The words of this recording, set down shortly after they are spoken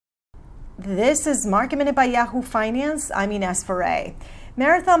This is Market Minute by Yahoo Finance. I'm Ines Ferre.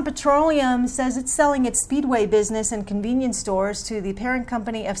 Marathon Petroleum says it's selling its Speedway business and convenience stores to the parent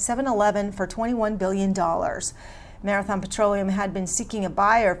company of 7-Eleven for $21 billion. Marathon Petroleum had been seeking a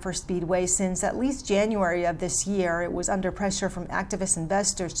buyer for Speedway since at least January of this year. It was under pressure from activist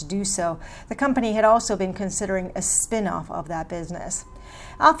investors to do so. The company had also been considering a spin-off of that business.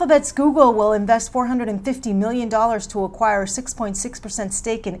 Alphabet's Google will invest $450 million to acquire a 6.6%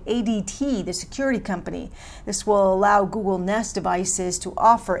 stake in ADT, the security company. This will allow Google Nest devices to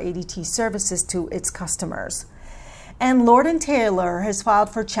offer ADT services to its customers. And Lord & Taylor has filed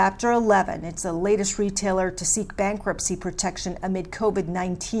for Chapter 11. It's the latest retailer to seek bankruptcy protection amid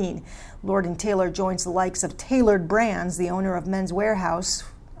COVID-19. Lord & Taylor joins the likes of Tailored Brands, the owner of Men's Warehouse,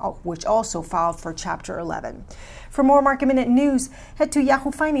 which also filed for Chapter 11. For more Market Minute news, head to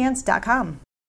yahoofinance.com.